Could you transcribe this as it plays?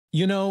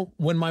You know,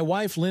 when my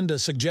wife Linda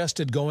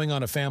suggested going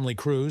on a family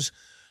cruise,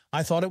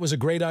 I thought it was a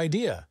great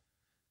idea.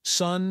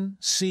 Sun,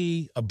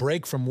 sea, a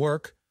break from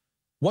work.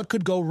 What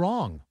could go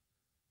wrong?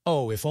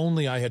 Oh, if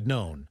only I had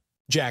known.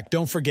 Jack,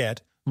 don't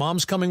forget,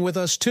 Mom's coming with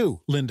us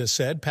too, Linda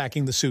said,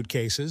 packing the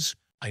suitcases.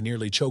 I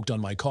nearly choked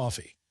on my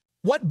coffee.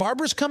 What,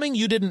 Barbara's coming?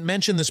 You didn't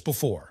mention this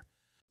before.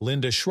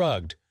 Linda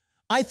shrugged.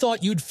 I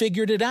thought you'd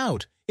figured it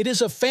out. It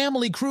is a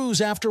family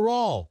cruise after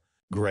all.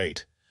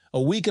 Great.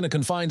 A week in a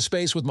confined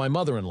space with my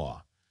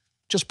mother-in-law.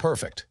 Just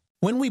perfect.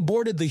 When we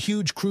boarded the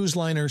huge cruise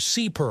liner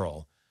Sea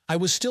Pearl, I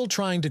was still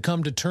trying to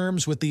come to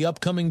terms with the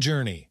upcoming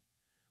journey.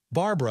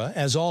 Barbara,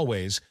 as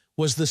always,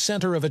 was the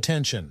center of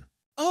attention.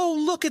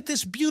 "Oh, look at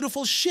this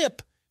beautiful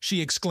ship!"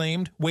 she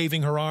exclaimed,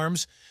 waving her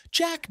arms.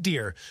 "Jack,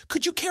 dear,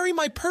 could you carry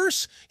my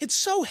purse? It's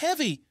so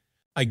heavy."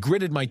 I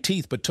gritted my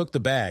teeth but took the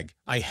bag.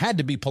 I had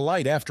to be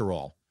polite after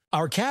all.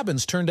 Our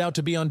cabins turned out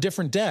to be on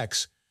different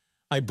decks.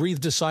 I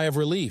breathed a sigh of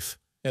relief,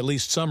 at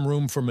least some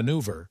room for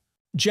maneuver.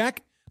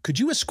 "Jack, could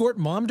you escort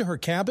Mom to her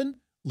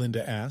cabin?"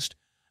 Linda asked.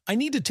 "I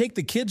need to take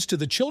the kids to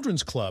the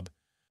children's club."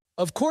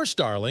 "Of course,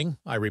 darling,"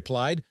 I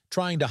replied,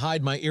 trying to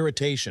hide my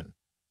irritation.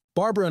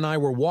 Barbara and I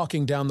were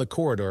walking down the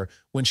corridor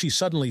when she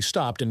suddenly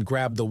stopped and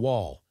grabbed the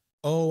wall.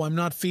 "Oh, I'm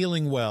not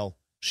feeling well,"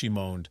 she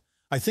moaned.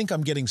 "I think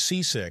I'm getting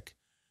seasick."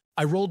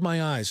 I rolled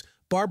my eyes.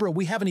 "Barbara,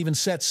 we haven't even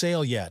set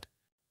sail yet."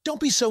 "Don't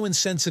be so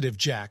insensitive,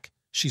 Jack,"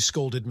 she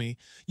scolded me.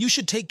 "You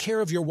should take care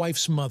of your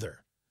wife's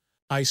mother."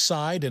 I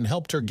sighed and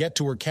helped her get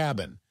to her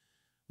cabin.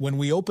 When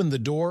we opened the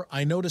door,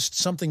 I noticed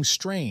something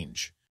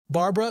strange.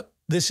 "Barbara,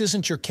 this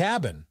isn't your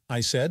cabin,"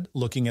 I said,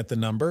 looking at the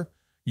number.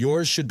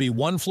 "Yours should be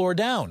one floor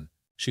down."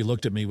 She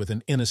looked at me with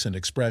an innocent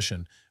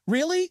expression.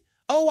 "Really?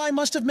 Oh, I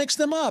must have mixed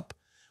them up.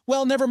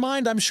 Well, never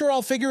mind, I'm sure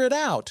I'll figure it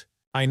out."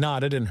 I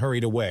nodded and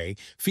hurried away,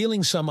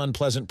 feeling some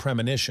unpleasant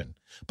premonition.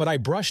 But I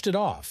brushed it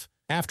off.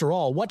 After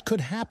all, what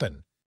could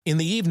happen? In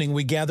the evening,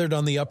 we gathered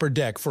on the upper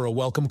deck for a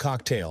welcome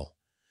cocktail.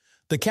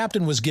 The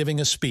captain was giving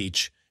a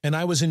speech, and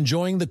I was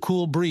enjoying the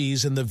cool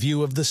breeze and the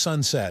view of the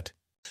sunset.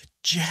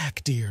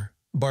 "Jack, dear,"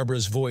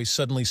 Barbara's voice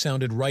suddenly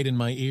sounded right in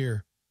my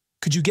ear.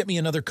 "Could you get me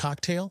another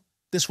cocktail?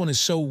 This one is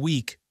so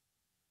weak."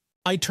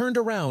 I turned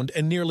around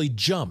and nearly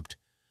jumped.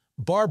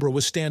 Barbara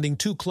was standing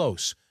too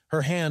close,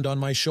 her hand on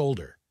my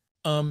shoulder.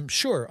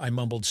 Sure," I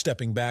mumbled,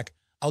 stepping back.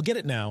 "I'll get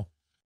it now."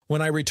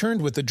 When I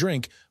returned with the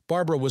drink,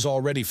 Barbara was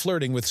already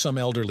flirting with some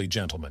elderly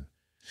gentleman.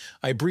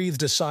 I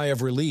breathed a sigh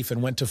of relief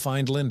and went to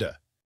find Linda.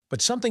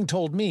 But something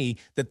told me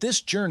that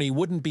this journey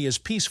wouldn't be as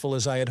peaceful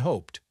as I had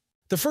hoped.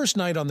 The first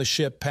night on the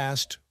ship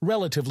passed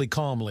relatively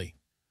calmly.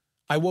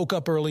 I woke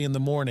up early in the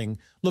morning,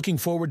 looking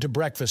forward to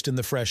breakfast in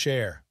the fresh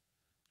air.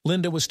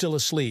 Linda was still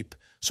asleep,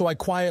 so I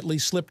quietly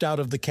slipped out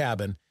of the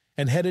cabin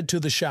and headed to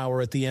the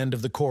shower at the end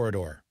of the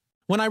corridor.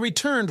 When I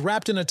returned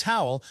wrapped in a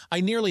towel,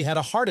 I nearly had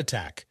a heart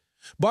attack.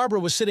 Barbara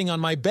was sitting on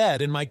my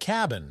bed in my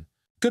cabin.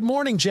 "Good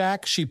morning,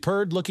 Jack," she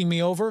purred, looking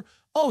me over.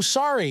 "Oh,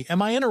 sorry,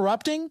 am I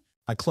interrupting?"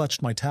 I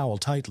clutched my towel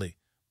tightly.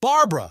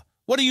 "Barbara,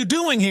 what are you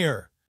doing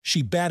here?"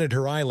 She batted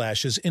her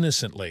eyelashes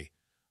innocently.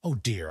 "Oh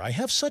dear, I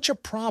have such a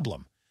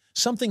problem.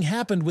 Something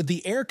happened with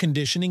the air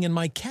conditioning in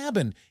my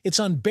cabin. It's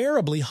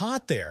unbearably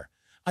hot there.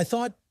 I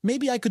thought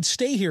maybe I could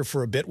stay here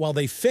for a bit while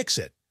they fix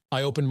it."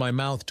 I opened my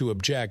mouth to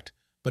object,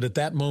 but at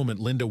that moment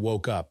Linda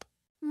woke up.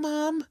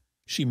 "Mom,"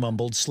 she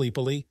mumbled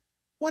sleepily.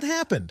 "What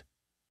happened?"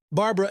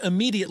 Barbara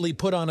immediately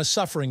put on a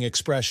suffering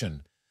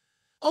expression.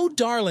 "Oh,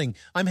 darling,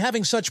 I'm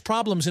having such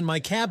problems in my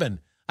cabin.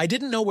 I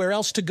didn't know where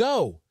else to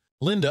go."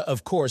 Linda,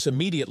 of course,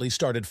 immediately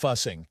started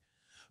fussing.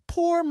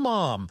 "Poor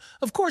Mom.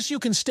 Of course you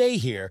can stay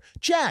here.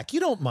 Jack, you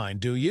don't mind,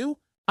 do you?"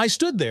 I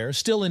stood there,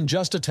 still in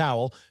just a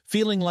towel,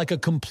 feeling like a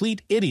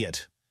complete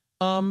idiot.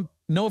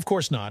 No, of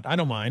course not. I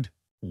don't mind."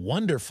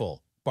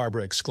 "Wonderful,"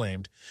 Barbara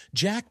exclaimed.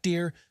 "Jack,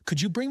 dear,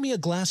 could you bring me a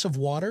glass of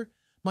water?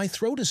 My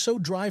throat is so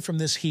dry from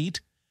this heat."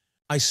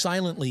 I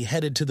silently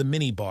headed to the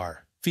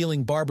minibar,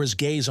 feeling Barbara's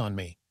gaze on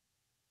me.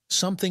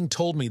 Something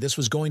told me this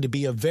was going to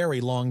be a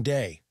very long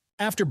day.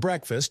 After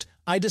breakfast,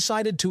 I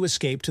decided to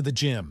escape to the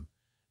gym.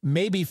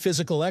 Maybe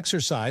physical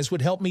exercise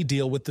would help me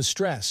deal with the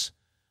stress.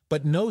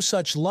 But no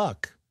such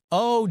luck.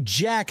 "Oh,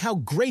 Jack, how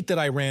great that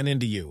I ran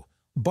into you."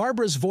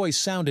 Barbara's voice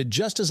sounded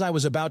just as I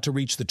was about to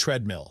reach the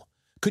treadmill.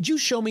 "Could you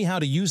show me how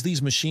to use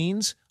these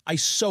machines? I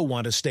so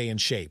want to stay in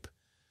shape."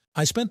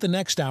 I spent the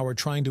next hour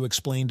trying to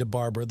explain to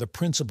Barbara the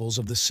principles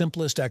of the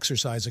simplest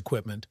exercise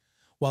equipment,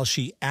 while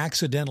she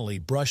accidentally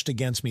brushed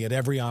against me at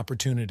every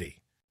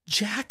opportunity.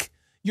 "Jack,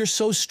 you're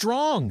so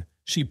strong,"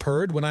 she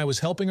purred when I was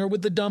helping her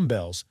with the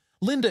dumbbells.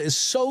 "Linda is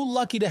so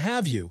lucky to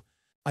have you."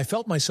 I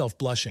felt myself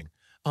blushing.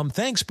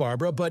 Thanks,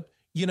 Barbara, but,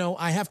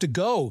 I have to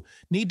go.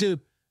 Need to,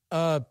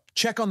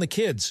 check on the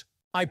kids."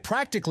 I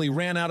practically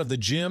ran out of the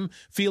gym,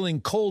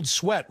 feeling cold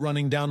sweat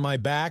running down my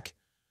back.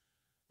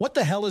 What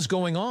the hell is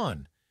going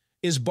on?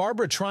 Is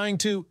Barbara trying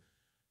to...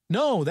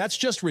 No, that's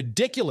just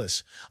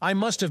ridiculous. I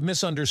must have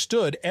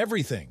misunderstood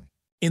everything.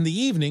 In the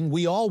evening,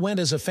 we all went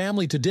as a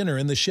family to dinner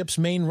in the ship's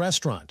main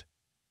restaurant.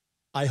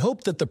 I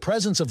hoped that the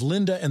presence of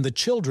Linda and the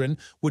children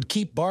would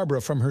keep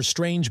Barbara from her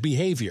strange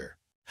behavior.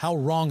 How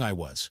wrong I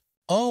was.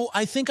 "Oh,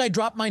 I think I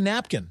dropped my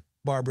napkin,"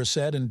 Barbara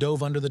said and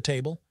dove under the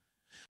table.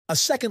 A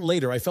second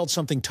later, I felt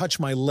something touch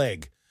my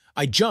leg.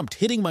 I jumped,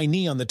 hitting my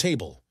knee on the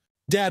table.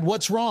 "Dad,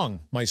 what's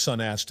wrong?" my son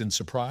asked in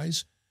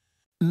surprise.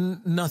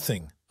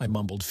 Nothing," I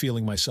mumbled,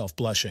 feeling myself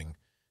blushing.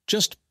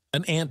 "Just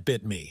an ant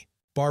bit me."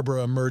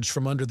 Barbara emerged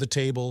from under the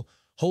table,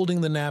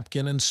 holding the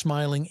napkin and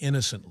smiling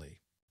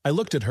innocently. I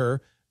looked at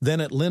her,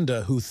 then at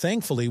Linda, who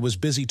thankfully was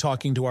busy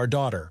talking to our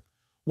daughter.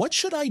 What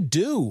should I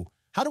do?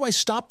 How do I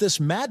stop this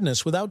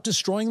madness without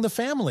destroying the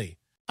family?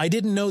 I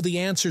didn't know the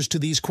answers to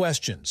these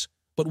questions,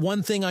 but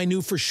one thing I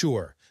knew for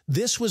sure.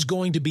 This was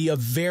going to be a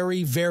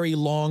very, very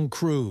long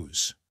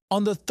cruise.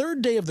 On the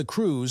third day of the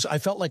cruise, I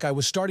felt like I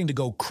was starting to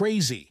go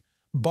crazy.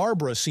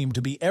 Barbara seemed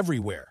to be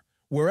everywhere.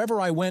 Wherever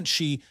I went,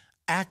 she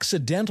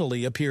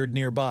accidentally appeared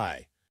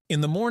nearby.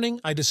 In the morning,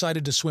 I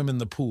decided to swim in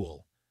the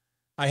pool.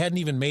 I hadn't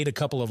even made a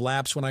couple of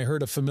laps when I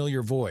heard a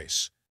familiar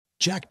voice.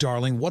 "Jack,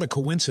 darling, what a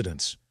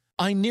coincidence."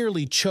 I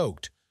nearly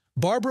choked.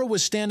 Barbara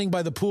was standing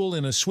by the pool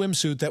in a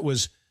swimsuit that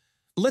was,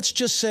 let's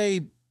just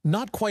say,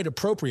 not quite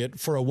appropriate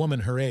for a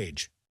woman her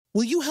age.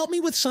 "Will you help me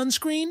with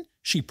sunscreen?"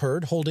 she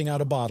purred, holding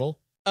out a bottle.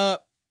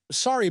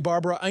 Sorry,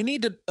 Barbara, I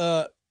need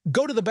to,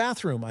 go to the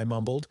bathroom," I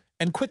mumbled,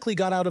 and quickly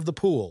got out of the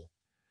pool.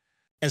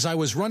 As I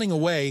was running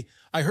away,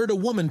 I heard a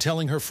woman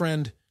telling her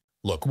friend,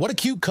 "Look, what a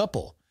cute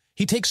couple.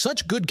 He takes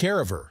such good care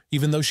of her,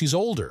 even though she's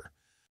older."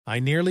 I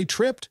nearly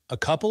tripped. A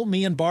couple,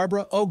 me and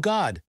Barbara, oh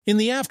God. In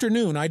the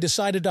afternoon, I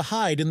decided to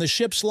hide in the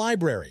ship's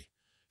library.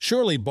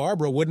 Surely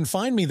Barbara wouldn't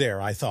find me there,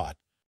 I thought.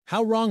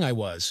 How wrong I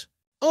was.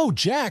 "Oh,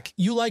 Jack,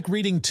 you like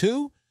reading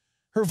too?"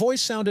 Her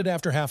voice sounded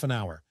after half an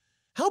hour.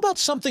 "How about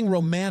something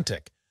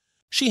romantic?"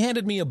 She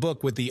handed me a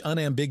book with the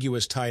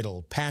unambiguous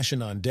title,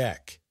 Passion on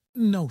Deck.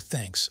 "No,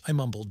 thanks," I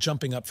mumbled,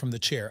 jumping up from the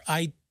chair.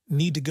 "I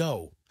need to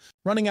go."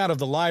 Running out of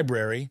the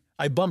library,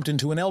 I bumped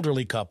into an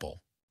elderly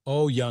couple.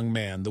 "Oh, young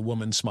man," the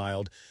woman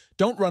smiled,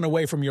 "don't run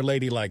away from your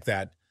lady like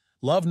that.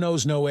 Love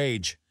knows no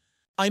age."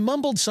 I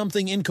mumbled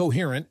something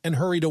incoherent and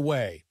hurried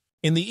away.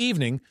 In the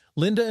evening,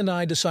 Linda and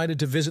I decided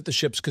to visit the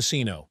ship's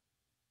casino.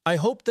 I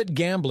hoped that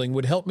gambling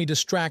would help me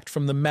distract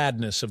from the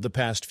madness of the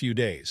past few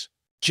days.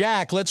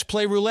 "Jack, let's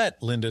play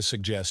roulette," Linda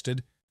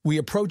suggested. We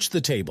approached the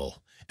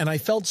table, and I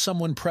felt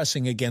someone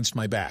pressing against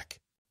my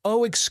back.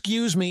 "Oh,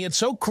 excuse me, it's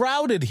so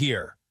crowded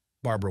here,"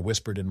 Barbara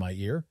whispered in my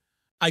ear.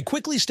 I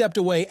quickly stepped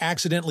away,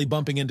 accidentally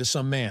bumping into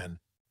some man.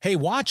 "Hey,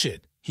 watch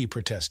it," he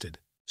protested.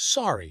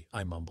 "Sorry,"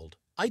 I mumbled.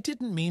 "I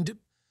didn't mean to—"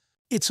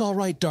 "It's all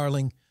right,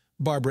 darling,"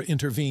 Barbara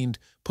intervened,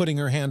 putting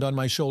her hand on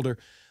my shoulder.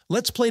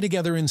 "Let's play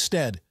together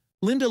instead."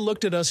 Linda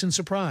looked at us in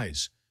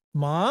surprise.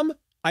 "Mom,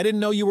 I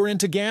didn't know you were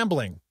into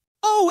gambling."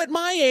 "Oh, at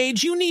my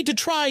age, you need to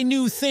try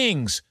new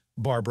things,"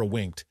 Barbara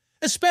winked,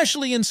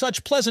 "especially in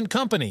such pleasant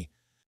company."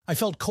 I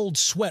felt cold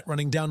sweat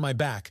running down my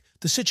back.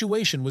 The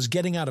situation was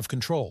getting out of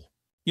control.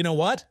 "You know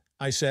what?"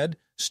 I said,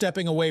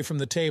 stepping away from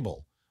the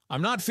table.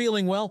 "I'm not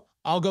feeling well.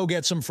 I'll go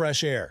get some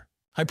fresh air."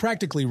 I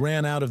practically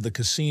ran out of the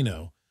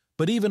casino,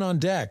 but even on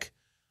deck,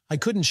 I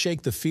couldn't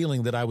shake the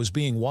feeling that I was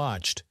being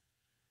watched.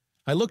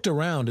 I looked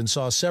around and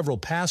saw several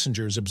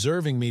passengers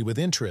observing me with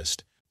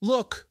interest.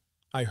 "Look,"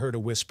 I heard a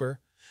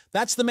whisper.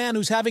 "That's the man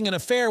who's having an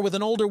affair with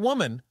an older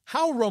woman.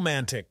 How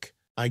romantic!"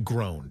 I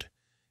groaned.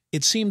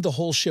 It seemed the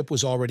whole ship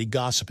was already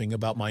gossiping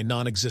about my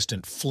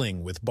non-existent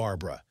fling with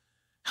Barbara.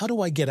 How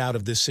do I get out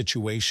of this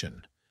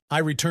situation? I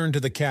returned to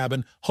the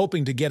cabin,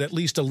 hoping to get at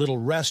least a little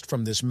rest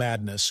from this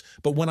madness,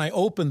 but when I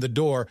opened the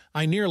door,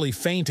 I nearly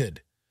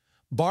fainted.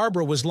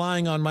 Barbara was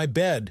lying on my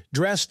bed,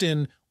 dressed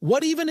in,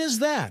 what even is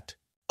that?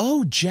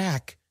 "Oh,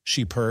 Jack,"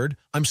 she purred,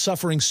 "I'm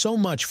suffering so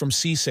much from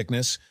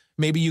seasickness.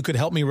 Maybe you could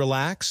help me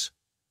relax?"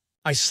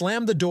 I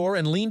slammed the door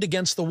and leaned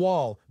against the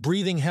wall,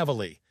 breathing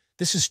heavily.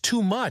 This is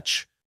too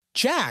much.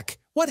 "Jack,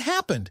 what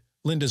happened?"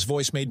 Linda's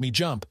voice made me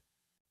jump.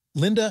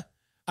 "Linda,"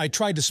 I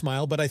tried to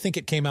smile, but I think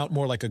it came out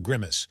more like a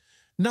grimace.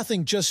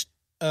 "Nothing, just,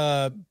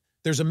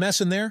 there's a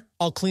mess in there.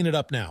 I'll clean it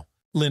up now."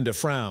 Linda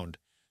frowned.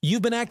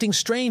 "You've been acting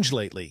strange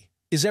lately.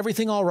 Is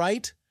everything all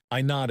right?"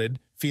 I nodded,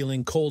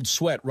 feeling cold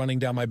sweat running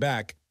down my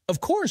back. "Of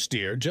course,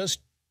 dear, just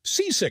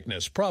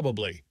seasickness,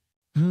 probably."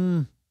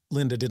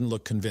 Linda didn't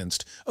look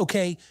convinced.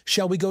 "Okay,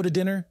 shall we go to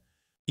dinner?"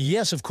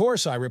 "Yes, of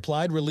course," I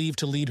replied, relieved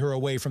to lead her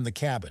away from the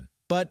cabin.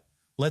 "But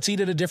let's eat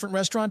at a different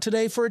restaurant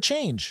today for a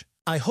change."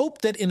 I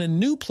hoped that in a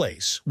new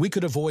place we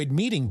could avoid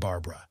meeting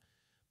Barbara,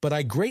 but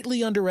I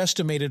greatly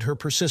underestimated her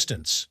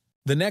persistence.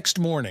 The next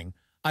morning,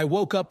 I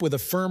woke up with a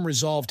firm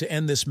resolve to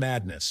end this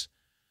madness.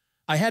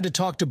 I had to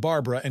talk to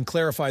Barbara and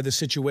clarify the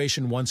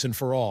situation once and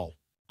for all.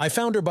 I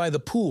found her by the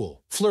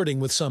pool, flirting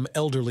with some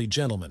elderly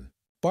gentleman.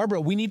 "Barbara,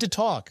 we need to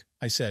talk,"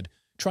 I said,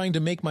 trying to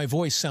make my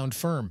voice sound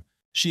firm.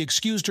 She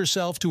excused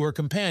herself to her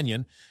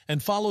companion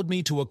and followed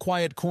me to a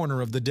quiet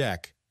corner of the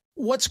deck.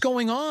 "What's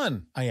going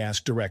on?" I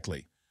asked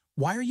directly.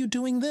 "Why are you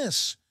doing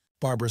this?"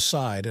 Barbara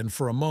sighed, and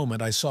for a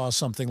moment I saw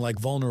something like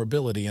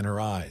vulnerability in her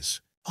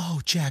eyes.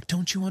 "Oh, Jack,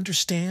 don't you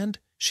understand?"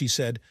 she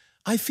said.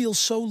 "I feel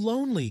so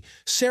lonely.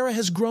 Sarah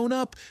has grown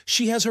up.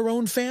 She has her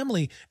own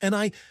family, and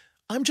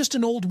I'm just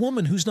an old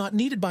woman who's not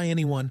needed by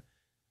anyone.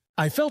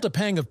 I felt a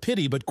pang of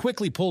pity but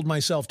quickly pulled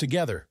myself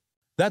together.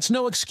 That's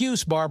no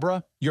excuse,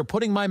 Barbara. You're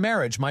putting my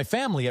marriage, my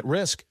family at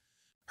risk.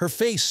 Her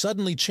face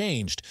suddenly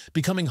changed,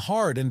 becoming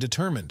hard and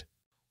determined.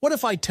 What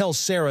if I tell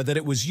Sarah that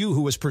it was you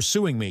who was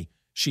pursuing me?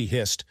 She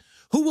hissed.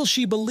 Who will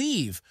she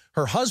believe?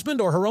 Her husband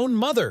or her own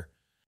mother?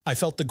 I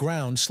felt the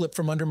ground slip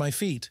from under my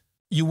feet.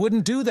 You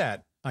wouldn't do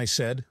that, I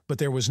said, but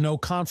there was no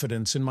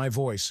confidence in my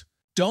voice.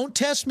 Don't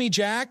test me,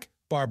 Jack,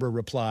 Barbara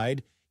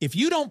replied. If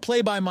you don't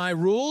play by my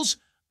rules,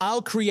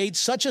 I'll create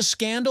such a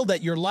scandal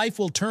that your life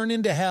will turn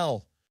into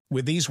hell.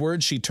 With these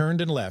words, she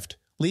turned and left,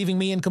 leaving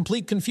me in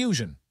complete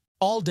confusion.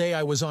 All day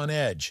I was on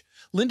edge.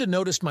 Linda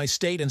noticed my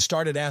state and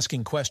started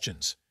asking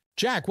questions.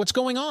 Jack, what's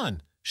going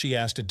on? She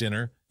asked at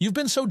dinner. You've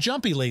been so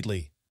jumpy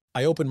lately.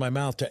 I opened my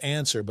mouth to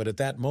answer, but at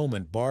that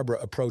moment, Barbara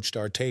approached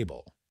our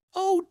table.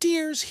 Oh,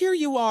 dears, here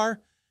you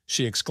are,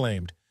 she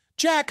exclaimed.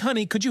 Jack,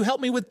 honey, could you help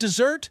me with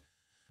dessert?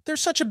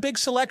 There's such a big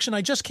selection,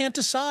 I just can't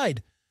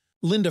decide.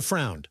 Linda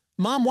frowned.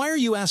 Mom, why are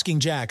you asking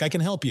Jack? I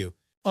can help you.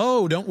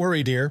 Oh, don't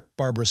worry, dear,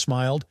 Barbara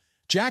smiled.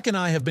 Jack and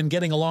I have been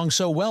getting along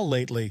so well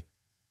lately.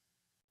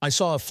 I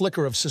saw a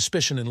flicker of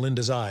suspicion in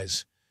Linda's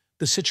eyes.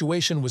 The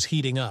situation was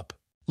heating up.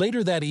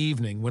 Later that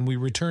evening, when we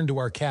returned to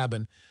our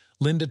cabin,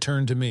 Linda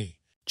turned to me.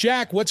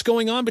 Jack, what's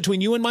going on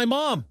between you and my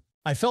mom?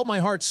 I felt my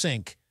heart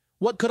sink.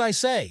 What could I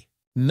say?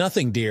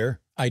 Nothing, dear.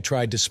 I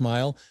tried to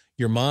smile.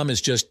 Your mom is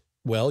just,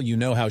 well, you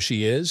know how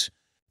she is.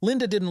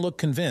 Linda didn't look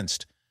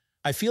convinced.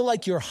 I feel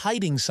like you're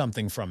hiding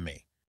something from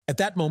me. At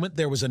that moment,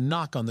 there was a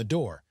knock on the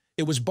door.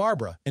 It was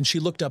Barbara, and she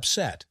looked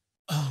upset.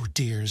 Oh,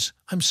 dears,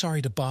 I'm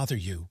sorry to bother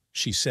you,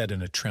 she said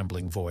in a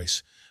trembling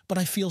voice. But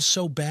I feel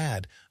so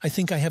bad. I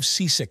think I have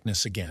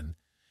seasickness again.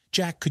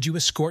 Jack, could you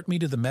escort me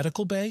to the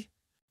medical bay?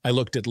 I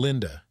looked at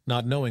Linda,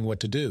 not knowing what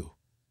to do.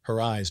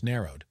 Her eyes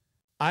narrowed.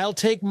 I'll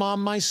take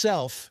Mom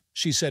myself,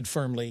 she said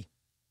firmly.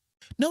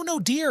 No,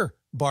 dear,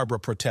 Barbara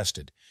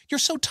protested. You're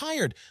so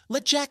tired.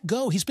 Let Jack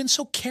go. He's been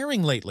so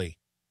caring lately.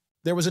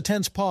 There was a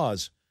tense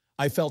pause.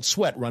 I felt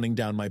sweat running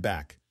down my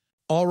back.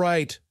 All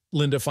right,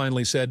 Linda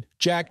finally said.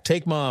 Jack,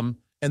 take Mom,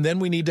 and then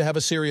we need to have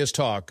a serious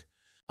talk.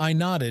 I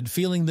nodded,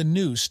 feeling the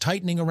noose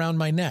tightening around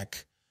my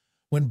neck.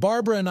 When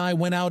Barbara and I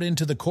went out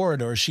into the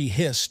corridor, she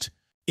hissed,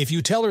 If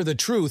you tell her the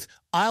truth,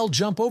 I'll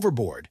jump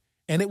overboard,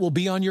 and it will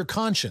be on your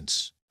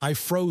conscience. I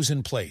froze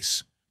in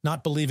place,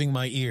 not believing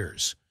my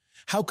ears.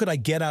 How could I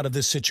get out of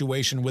this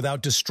situation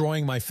without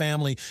destroying my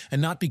family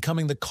and not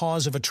becoming the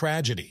cause of a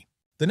tragedy?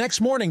 The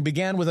next morning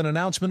began with an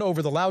announcement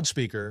over the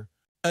loudspeaker.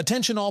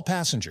 Attention all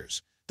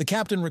passengers. The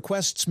captain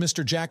requests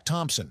Mr. Jack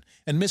Thompson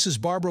and Mrs.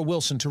 Barbara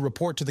Wilson to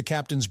report to the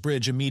captain's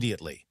bridge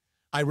immediately.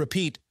 I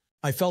repeat,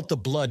 I felt the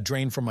blood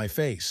drain from my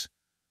face.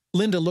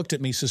 Linda looked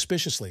at me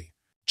suspiciously.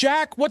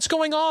 Jack, what's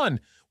going on?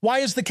 Why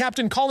is the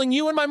captain calling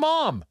you and my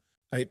mom?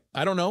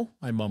 I don't know,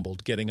 I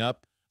mumbled, getting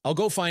up. I'll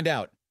go find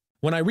out.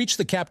 When I reached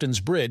the captain's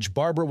bridge,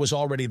 Barbara was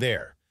already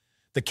there.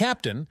 The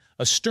captain,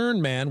 a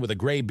stern man with a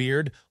gray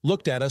beard,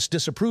 looked at us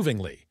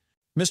disapprovingly.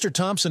 Mr.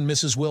 Thompson,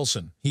 Mrs.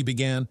 Wilson, he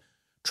began,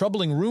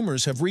 troubling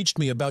rumors have reached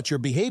me about your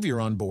behavior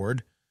on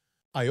board.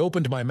 I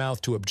opened my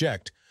mouth to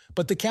object,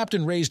 but the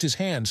captain raised his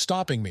hand,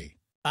 stopping me.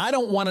 I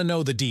don't want to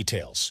know the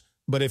details,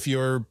 but if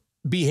your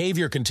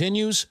behavior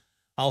continues,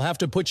 I'll have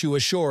to put you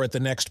ashore at the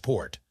next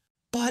port.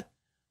 But,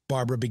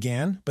 Barbara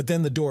began, but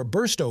then the door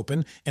burst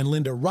open and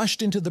Linda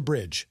rushed into the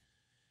bridge.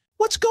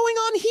 What's going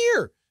on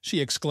here?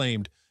 She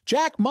exclaimed.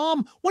 Jack,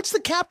 Mom, what's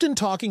the captain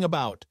talking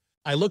about?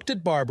 I looked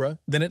at Barbara,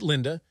 then at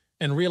Linda,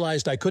 and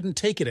realized I couldn't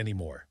take it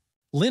anymore.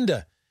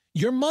 Linda,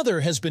 your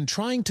mother has been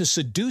trying to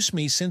seduce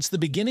me since the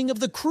beginning of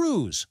the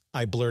cruise,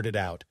 I blurted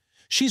out.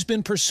 She's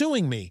been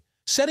pursuing me,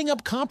 setting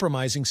up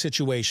compromising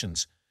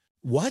situations.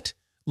 What?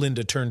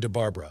 Linda turned to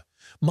Barbara.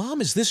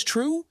 Mom, is this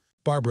true?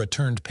 Barbara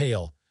turned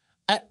pale.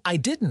 I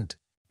didn't.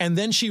 And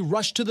then she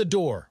rushed to the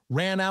door,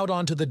 ran out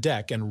onto the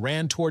deck, and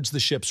ran towards the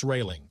ship's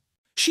railing.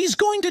 She's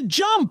going to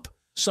jump!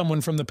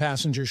 Someone from the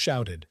passengers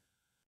shouted.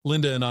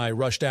 Linda and I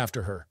rushed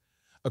after her.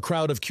 A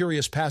crowd of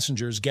curious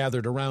passengers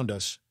gathered around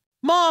us.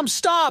 Mom,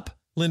 stop!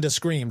 Linda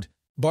screamed.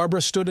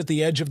 Barbara stood at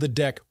the edge of the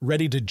deck,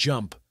 ready to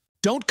jump.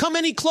 Don't come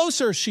any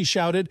closer, she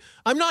shouted.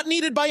 I'm not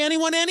needed by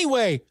anyone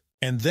anyway.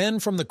 And then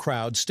from the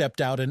crowd stepped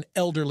out an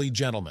elderly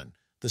gentleman,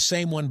 the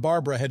same one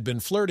Barbara had been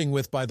flirting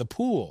with by the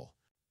pool.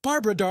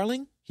 Barbara,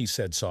 darling, he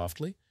said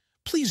softly,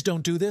 please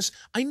don't do this.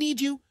 I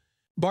need you.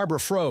 Barbara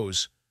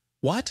froze.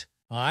 What?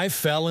 I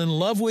fell in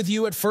love with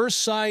you at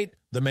first sight,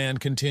 the man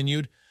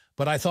continued,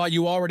 but I thought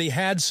you already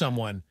had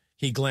someone.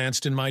 He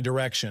glanced in my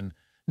direction.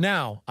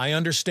 Now, I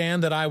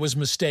understand that I was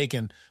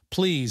mistaken.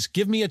 Please,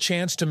 give me a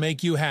chance to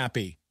make you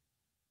happy.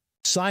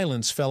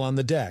 Silence fell on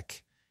the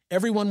deck.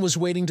 Everyone was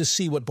waiting to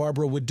see what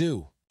Barbara would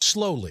do.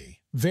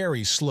 Slowly,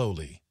 very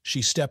slowly,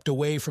 she stepped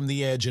away from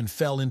the edge and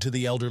fell into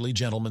the elderly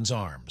gentleman's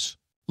arms.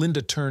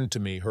 Linda turned to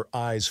me, her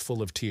eyes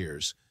full of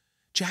tears.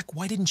 Jack,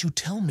 why didn't you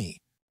tell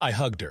me? I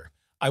hugged her.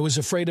 I was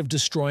afraid of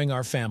destroying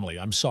our family.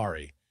 I'm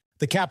sorry.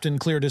 The captain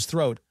cleared his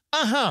throat.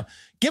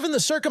 Given the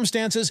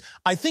circumstances,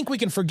 I think we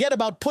can forget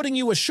about putting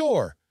you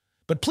ashore.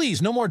 But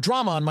please, no more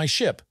drama on my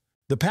ship.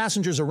 The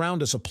passengers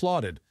around us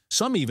applauded.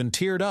 Some even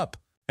teared up.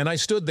 And I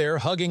stood there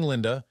hugging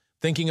Linda,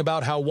 thinking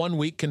about how 1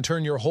 week can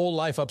turn your whole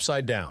life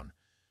upside down.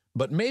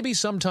 But maybe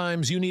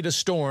sometimes you need a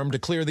storm to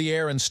clear the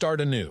air and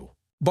start anew.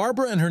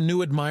 Barbara and her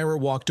new admirer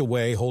walked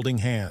away holding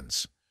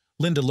hands.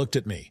 Linda looked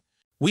at me.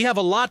 "We have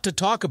a lot to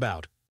talk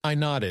about." I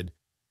nodded.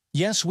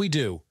 "Yes, we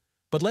do.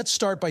 But let's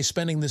start by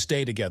spending this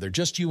day together,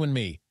 just you and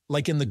me,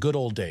 like in the good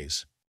old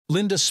days."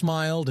 Linda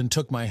smiled and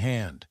took my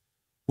hand.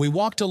 We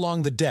walked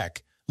along the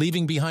deck,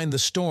 leaving behind the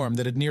storm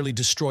that had nearly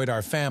destroyed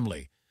our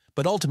family,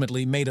 but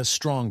ultimately made us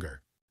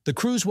stronger. The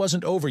cruise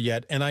wasn't over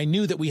yet, and I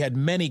knew that we had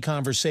many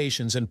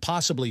conversations and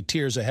possibly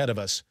tears ahead of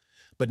us.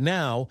 But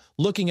now,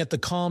 looking at the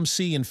calm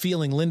sea and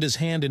feeling Linda's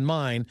hand in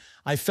mine,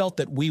 I felt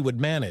that we would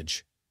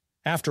manage.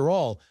 After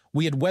all,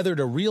 we had weathered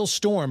a real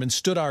storm and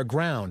stood our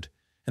ground,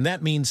 and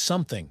that means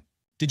something.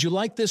 Did you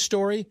like this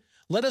story?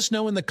 Let us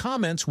know in the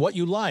comments what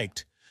you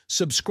liked.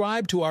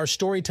 Subscribe to our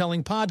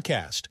storytelling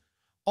podcast.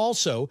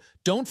 Also,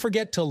 don't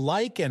forget to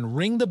like and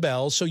ring the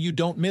bell so you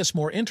don't miss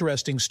more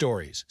interesting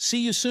stories.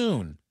 See you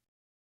soon.